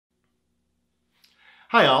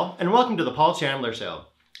Hi all, and welcome to the Paul Chandler Show.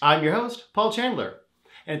 I'm your host, Paul Chandler.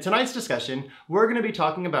 In tonight's discussion, we're going to be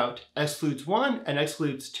talking about Excludes 1 and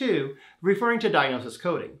Excludes 2, referring to diagnosis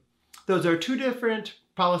coding. Those are two different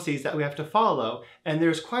policies that we have to follow, and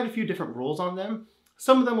there's quite a few different rules on them.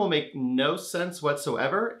 Some of them will make no sense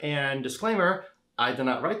whatsoever, and disclaimer, I did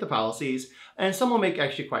not write the policies, and some will make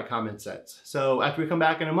actually quite common sense. So after we come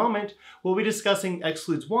back in a moment, we'll be discussing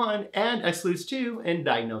Excludes 1 and Excludes 2 in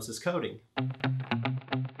diagnosis coding.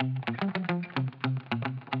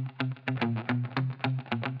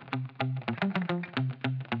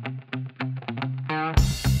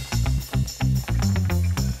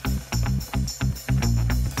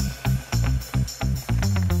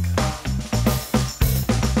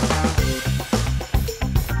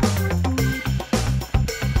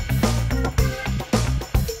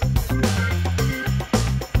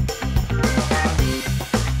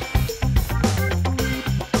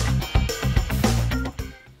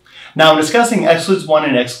 Now I'm discussing Excludes 1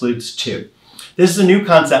 and Excludes 2. This is a new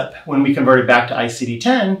concept when we converted back to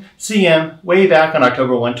ICD-10 CM way back on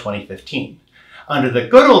October 1, 2015. Under the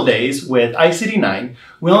good old days with ICD-9,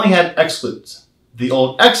 we only had Excludes. The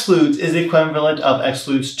old Excludes is the equivalent of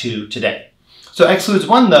Excludes 2 today. So Excludes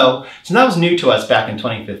 1 though, so that was new to us back in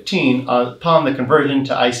 2015 upon the conversion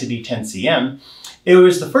to ICD-10 CM. It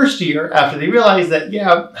was the first year after they realized that,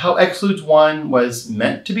 how Excludes 1 was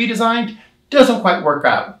meant to be designed doesn't quite work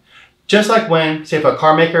out. Just like when, say, if a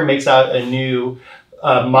car maker makes out a new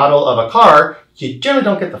model of a car, you generally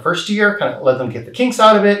don't get the first year, kind of let them get the kinks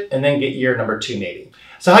out of it, and then get year number 2 maybe.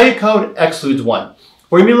 So how do you code Excludes 1?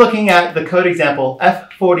 We're going to be looking at the code example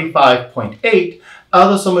F45.8,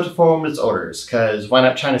 autosomal disorders, because why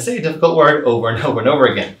not trying to say a difficult word over and over and over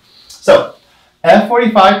again? So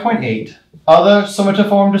F45.8,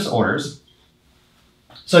 autosomal disorders.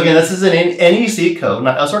 So again, this is an NEC code,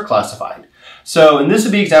 not elsewhere classified. So, and this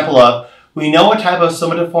would be an example of, we know what type of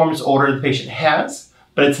somatoform disorder the patient has,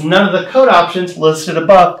 but it's none of the code options listed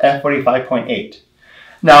above F45.8.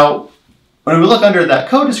 Now, when we look under that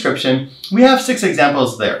code description, we have 6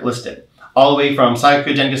 examples there listed, all the way from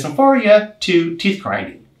psychogenic dysphoria to teeth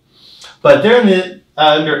grinding. But there in the,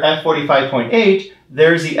 under F45.8,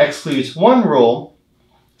 there's the Excludes 1 rule,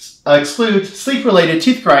 excludes sleep-related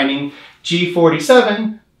teeth grinding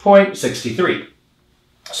G47.63.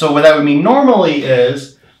 So what that would mean normally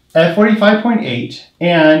is F45.8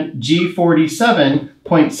 and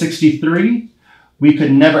G47.63, we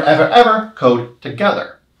could never, ever, ever code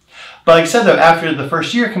together. But like I said though, after the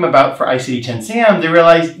first year came about for ICD-10 CM, they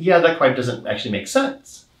realized, that quite doesn't actually make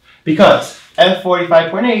sense. Because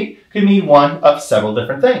F45.8 could mean one of several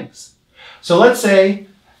different things. So let's say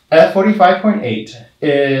F45.8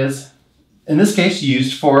 is, in this case,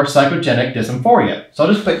 used for psychogenic dysphoria. So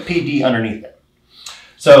I'll just put PD underneath it.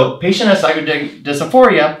 So patient has psychogenic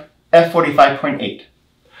dysphoria, F45.8.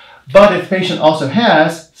 But if the patient also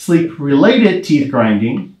has sleep-related teeth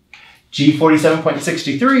grinding,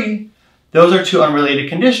 G47.63, those are 2 unrelated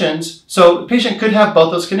conditions, so the patient could have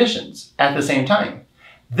both those conditions at the same time.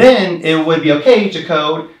 Then it would be okay to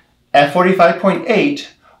code F45.8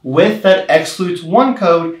 with that Excludes 1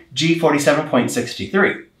 code,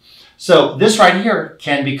 G47.63. So this right here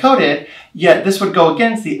can be coded, yet this would go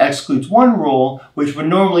against the Excludes 1 rule, which would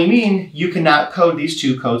normally mean you cannot code these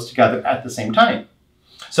 2 codes together at the same time.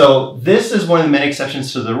 So this is one of the many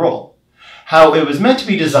exceptions to the rule. How it was meant to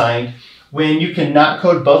be designed when you cannot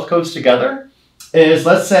code both codes together is,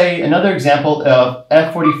 let's say, another example of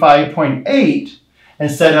F45.8,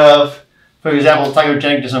 instead of, for example,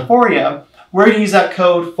 psychogenic dysphoria, we're going to use that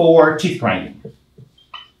code for teeth grinding.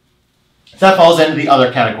 So that falls into the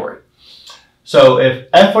other category. So if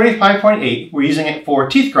F45.8, we're using it for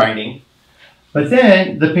teeth grinding, but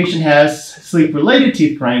then the patient has sleep-related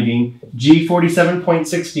teeth grinding,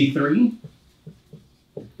 G47.63.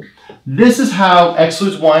 This is how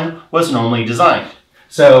Excludes 1 was normally designed.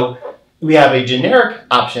 So we have a generic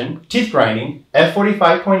option, teeth grinding,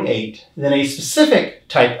 F45.8, then a specific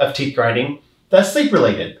type of teeth grinding that's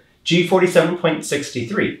sleep-related,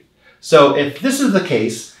 G47.63. So if this is the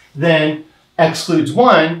case, then Excludes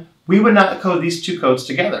 1, we would not code these 2 codes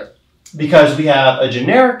together because we have a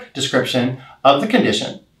generic description of the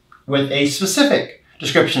condition with a specific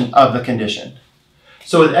description of the condition.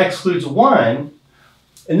 So with Excludes 1,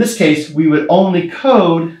 in this case, we would only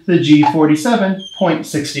code the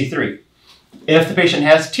G47.63. If the patient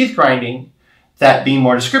has teeth grinding, that being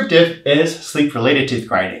more descriptive is sleep-related teeth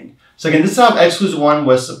grinding. So again, this is how Excludes 1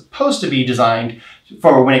 was supposed to be designed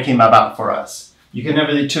for when it came about for us. You can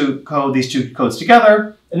never code these 2 codes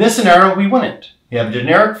together. In this scenario, we wouldn't. We have a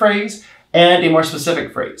generic phrase and a more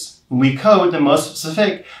specific phrase. We code the most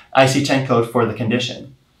specific ICD-10 code for the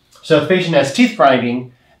condition. So if the patient has teeth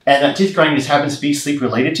grinding, and that teeth grinding just happens to be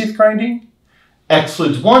sleep-related teeth grinding,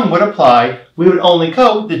 Excludes 1 would apply. We would only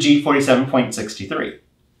code the G47.63.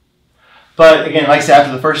 But again, like I said,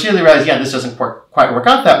 after the first year, they realize, yeah, this doesn't quite work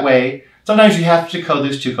out that way. Sometimes you have to code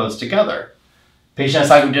those two codes together. Patient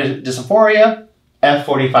has psychodyssymphoria,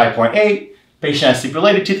 F45.8. Patient has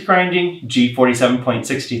sleep-related teeth grinding,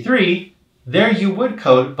 G47.63. There you would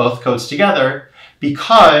code both codes together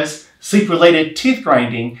because sleep-related teeth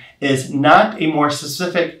grinding is not a more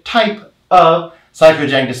specific type of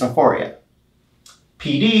psychogenic dysphoria.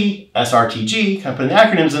 PD, SRTG, kind of putting the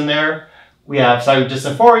acronyms in there. We have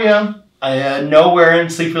psychodysphoria. Nowhere in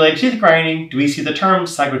sleep-related teeth grinding do we see the term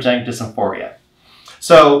psychogenic dysphoria.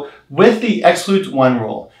 So with the Excludes 1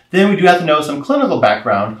 rule, then we do have to know some clinical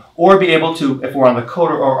background or be able to, if we're on the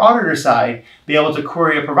coder or auditor side, be able to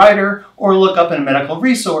query a provider or look up in a medical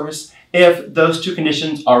resource if those two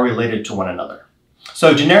conditions are related to one another.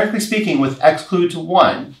 So generically speaking, with Excludes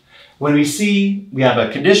 1, when we have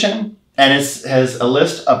a condition and it has a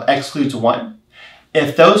list of Excludes 1,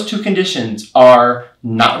 if those two conditions are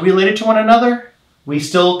not related to one another, we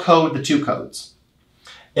still code the two codes.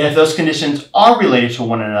 If those conditions are related to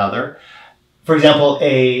one another, for example,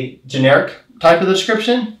 a generic type of the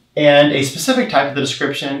description and a specific type of the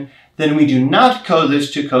description, then we do not code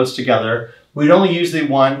those two codes together. We'd only use the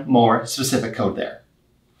one more specific code there.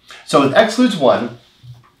 So with Excludes 1,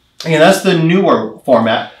 again, that's the newer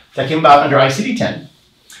format that came about under ICD-10.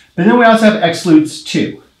 But then we also have Excludes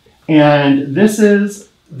 2. And this is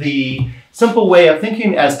the simple way of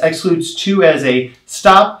thinking as Excludes 2 as a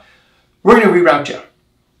stop. We're going to reroute you.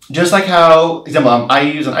 Just like how, example, I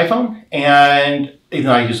use an iPhone, and even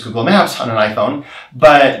though I use Google Maps on an iPhone,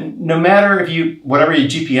 but no matter whatever your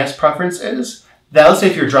GPS preference is, that let's say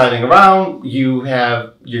if you're driving around, you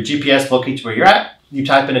have your GPS locates where you're at, you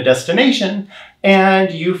type in a destination,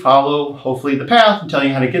 and you follow, hopefully, the path and tell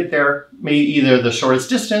you how to get there, maybe either the shortest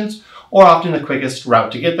distance or often the quickest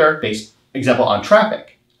route to get there, based, example, on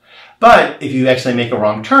traffic. But if you actually make a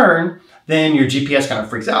wrong turn, then your GPS kind of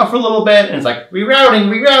freaks out for a little bit, and it's like,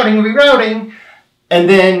 rerouting, and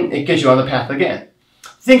then it gets you on the path again.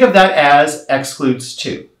 Think of that as Excludes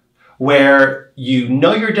 2, where you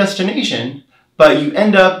know your destination, but you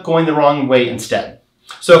end up going the wrong way instead.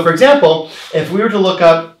 So for example, if we were to look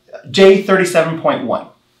up J37.1,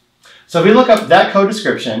 so if we look up that code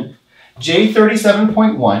description,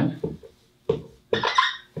 J37.1,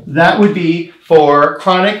 that would be for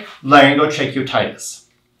chronic laryngotracheitis.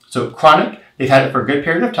 So chronic, they've had it for a good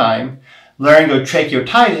period of time.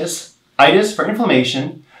 Laryngotracheitis, itis for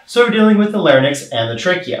inflammation, so we're dealing with the larynx and the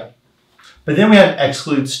trachea. But then we have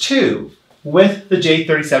Excludes 2 with the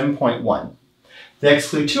J37.1. The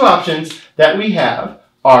Exclude 2 options that we have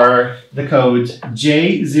are the codes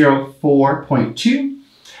J04.2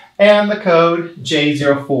 and the code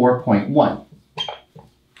J04.1.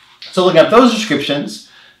 So looking at those descriptions,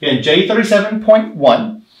 again,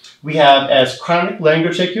 J37.1, we have as chronic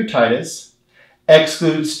laryngotracheitis.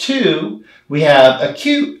 Excludes 2, we have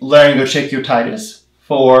acute laryngotracheitis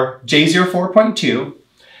for J04.2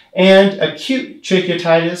 and acute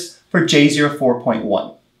tracheitis for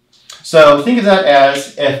J04.1. So think of that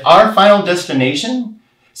as if our final destination,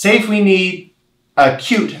 say if we need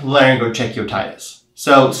acute laryngotracheitis.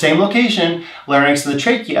 So same location, larynx and the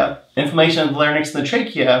trachea, inflammation of the larynx and the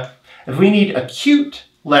trachea. If we need acute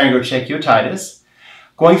laryngotracheitis,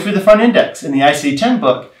 going through the front index in the ICD-10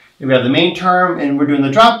 book, if we have the main term and we're doing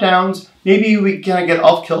the drop-downs, maybe we kind of get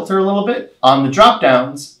off kilter a little bit on the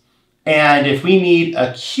drop-downs. And if we need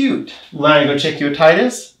acute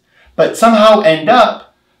laryngotracheitis, but somehow end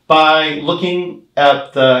up by looking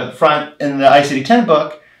at the front in the ICD-10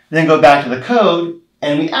 book, then go back to the code,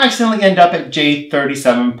 and we accidentally end up at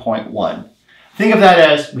J37.1. Think of that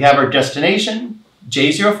as we have our destination,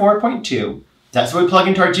 J04.2. That's what we plug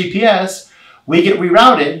into our GPS. We get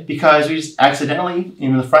rerouted because we just accidentally,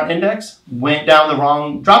 in the front index, went down the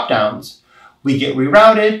wrong drop-downs. We get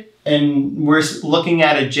rerouted, and we're looking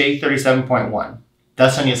at a J37.1.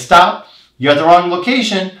 That's when you stop. You're at the wrong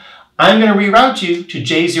location. I'm going to reroute you to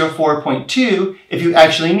J04.2 if you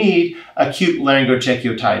actually need acute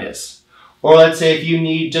laryngotracheitis. Or let's say if you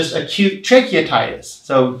need just acute tracheitis,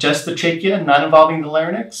 so just the trachea, not involving the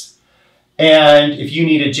larynx. And if you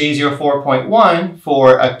need a J04.1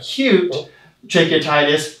 for acute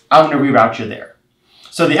tracheitis, I'm going to reroute you there.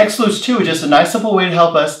 So the Excludes 2 is just a nice simple way to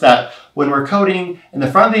help us that when we're coding in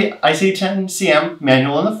the front of the ICD-10 CM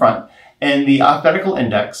manual in the front and the alphabetical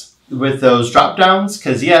index with those drop downs,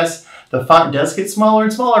 because yes, the font does get smaller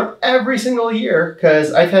and smaller every single year,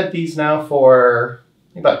 because I've had these now for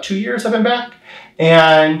about 2 years I've been back,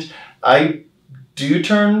 and I do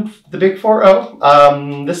turn the big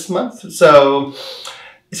 4-0 this month. So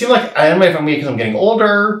it seems like, I don't know if I'm because I'm getting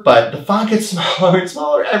older, but the font gets smaller and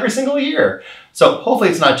smaller every single year. So hopefully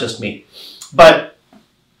it's not just me. But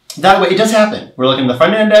that way, it does happen. We're looking at the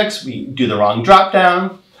front index, we do the wrong drop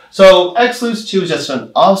down. So Excludes 2 is just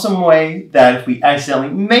an awesome way that if we accidentally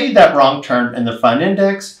made that wrong turn in the front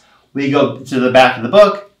index, we go to the back of the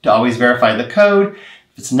book to always verify the code.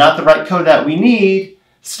 If it's not the right code that we need,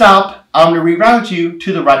 stop. I'm going to reroute you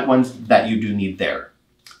to the right ones that you do need there.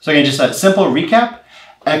 So again, just a simple recap.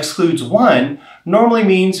 Excludes 1 normally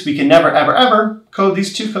means we can never, ever, ever code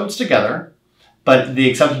these two codes together. But the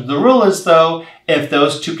exception to the rule is, though, if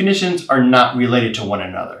those two conditions are not related to one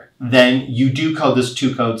another, then you do code those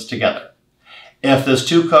two codes together. If those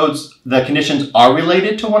two codes, the conditions are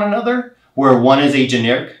related to one another, where one is a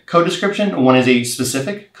generic code description and one is a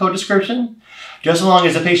specific code description, just as long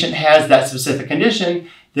as the patient has that specific condition,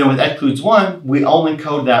 then with Excludes 1, we only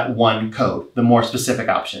code that one code, the more specific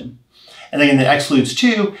option. And then the Excludes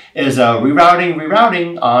 2 is a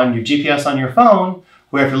rerouting on your GPS on your phone,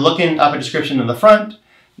 where if you're looking up a description in the front,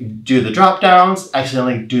 you do the drop downs,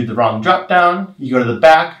 accidentally do the wrong drop down, you go to the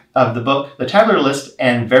back of the book, the tabular list,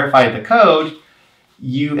 and verify the code,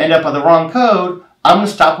 you end up on the wrong code, I'm going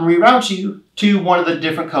to stop and reroute you to one of the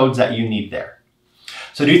different codes that you need there.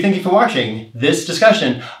 So thank you for watching this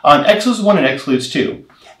discussion on Excludes 1 and Excludes 2.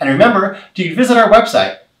 And remember to visit our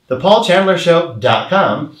website,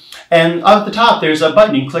 thepaulchandlershow.com. And up at the top, there's a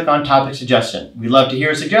button you can click on Topic Suggestion. We love to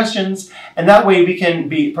hear suggestions, and that way we can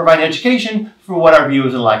provide education for what our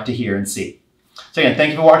viewers would like to hear and see. So again,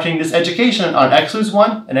 thank you for watching this education on Excludes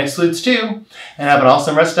 1 and Excludes 2, and have an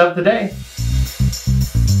awesome rest of the day.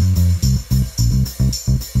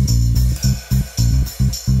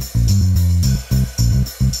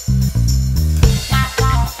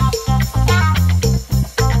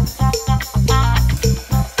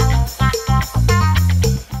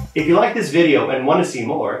 If you like this video and want to see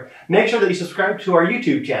more, make sure that you subscribe to our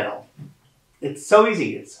YouTube channel. It's so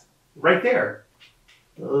easy. It's right there.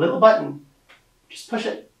 The little button. Just push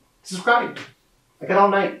it. Subscribe. I got all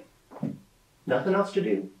night. Nothing else to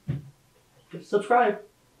do. Just subscribe.